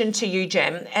suggestion to you,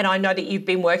 Jem, and I know that you've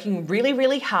been working really,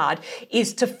 really hard,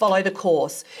 is to follow the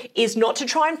course, is not to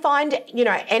try and find,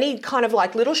 any kind of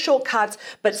like little shortcuts,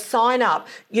 but sign up,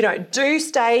 do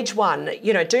stage 1,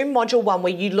 do module 1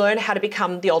 where you learn how to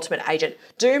become the ultimate agent.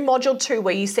 Do module 2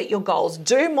 where you set your goals.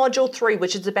 Do module 3,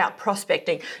 which is about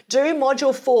prospecting. Do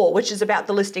module 4, which is about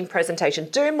the listing presentation.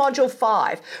 Do module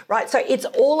 5, right? So it's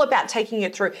all about taking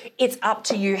it through. It's up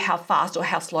to you how fast or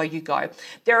how slow you go.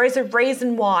 There is a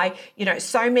reason why,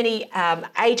 so many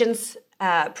agents,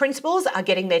 principals are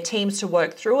getting their teams to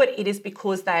work through it. It is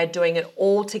because they are doing it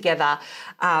all together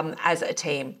as a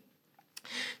team.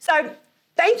 So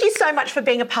thank you so much for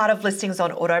being a part of Listings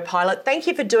on Autopilot. Thank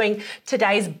you for doing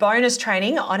today's bonus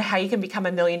training on how you can become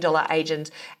 $1 Million Agent.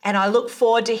 And I look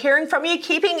forward to hearing from you,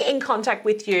 keeping in contact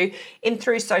with you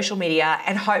through social media,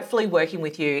 and hopefully working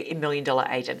with you in $1 Million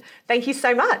Agent. Thank you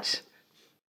so much.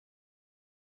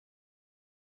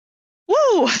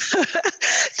 Woo!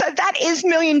 So that is $1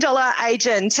 Million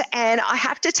Agent. And I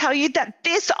have to tell you that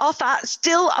this offer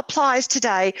still applies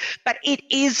today, but it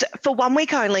is for 1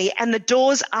 week only, and the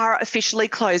doors are officially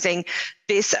closing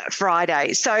this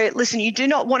Friday. So listen, you do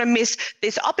not want to miss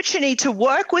this opportunity to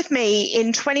work with me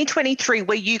in 2023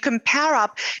 where you can power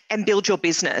up and build your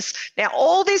business. Now,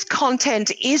 all this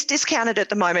content is discounted at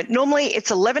the moment. Normally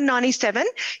it's $11.97.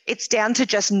 It's down to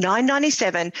just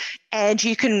 $9.97, and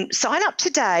you can sign up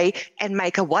today and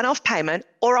make a one-off payment,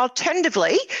 or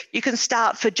alternatively, you can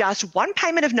start for just one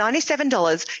payment of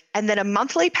 $97 and then a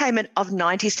monthly payment of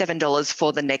 $97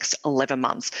 for the next 11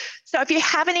 months. So if you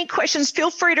have any questions,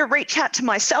 feel free to reach out to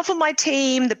myself or my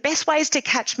team. The best ways to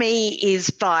catch me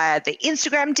is via the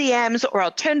Instagram DMs, or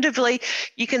alternatively,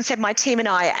 you can send my team and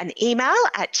I an email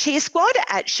at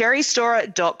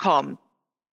cheersquad@sherrystora.com.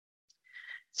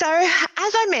 So as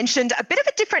I mentioned, a bit of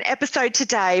a different episode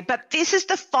today, but this is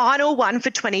the final one for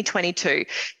 2022.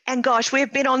 And gosh,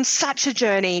 we've been on such a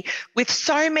journey with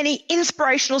so many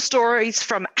inspirational stories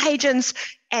from agents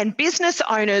and business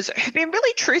owners who've been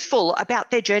really truthful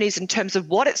about their journeys in terms of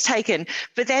what it's taken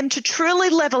for them to truly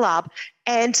level up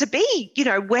and to be,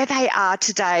 where they are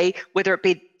today, whether it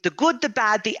be the good, the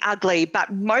bad, the ugly,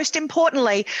 but most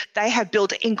importantly, they have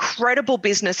built incredible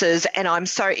businesses, and I'm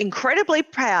so incredibly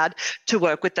proud to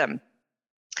work with them.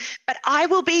 But I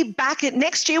will be back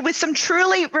next year with some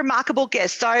truly remarkable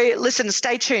guests. So listen,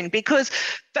 stay tuned, because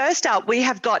first up, we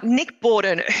have got Nick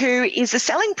Borden, who is the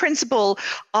selling principal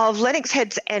of Lennox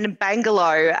Heads and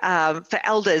Bangalow for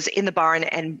elders in the Byron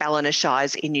and Ballina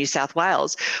Shires in New South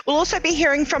Wales. We'll also be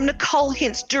hearing from Nicole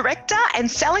Hintz, director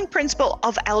and selling principal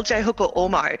of LJ Hooker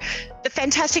Ormo. The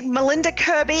fantastic Melinda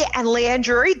Kirby and Leanne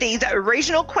Drury, these are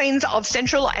regional queens of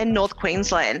Central and North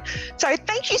Queensland. So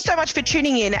thank you so much for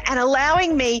tuning in and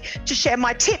allowing me to share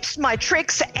my tips, my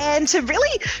tricks, and to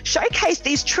really showcase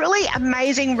these truly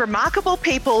amazing, remarkable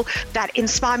people that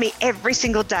inspire me every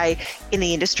single day in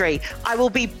the industry. I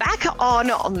will be back on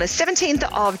the 17th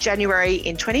of January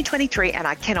in 2023, and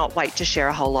I cannot wait to share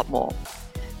a whole lot more.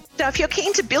 So if you're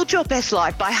keen to build your best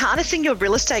life by harnessing your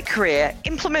real estate career,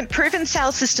 implement proven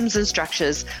sales systems and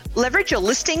structures, leverage your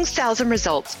listings, sales and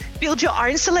results, build your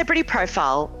own celebrity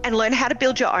profile, and learn how to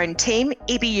build your own team,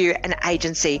 EBU and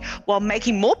agency while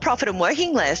making more profit and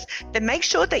working less, then make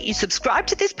sure that you subscribe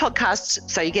to this podcast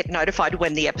so you get notified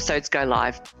when the episodes go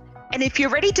live. And if you're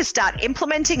ready to start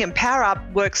implementing and power up,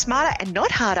 work smarter and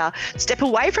not harder, step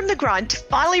away from the grind to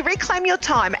finally reclaim your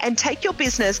time and take your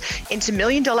business into $1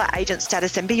 million agent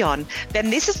status and beyond, then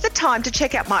this is the time to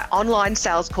check out my online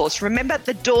sales course. Remember,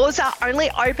 the doors are only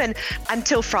open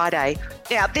until Friday.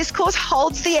 Now, this course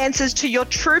holds the answers to your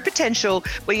true potential,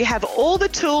 where you have all the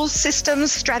tools,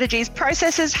 systems, strategies,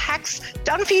 processes, hacks,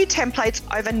 done for you templates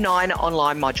over 9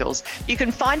 online modules. You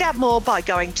can find out more by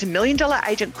going to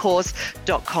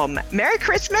 $1millionagentcourse.com. Merry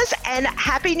Christmas and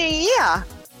Happy New Year.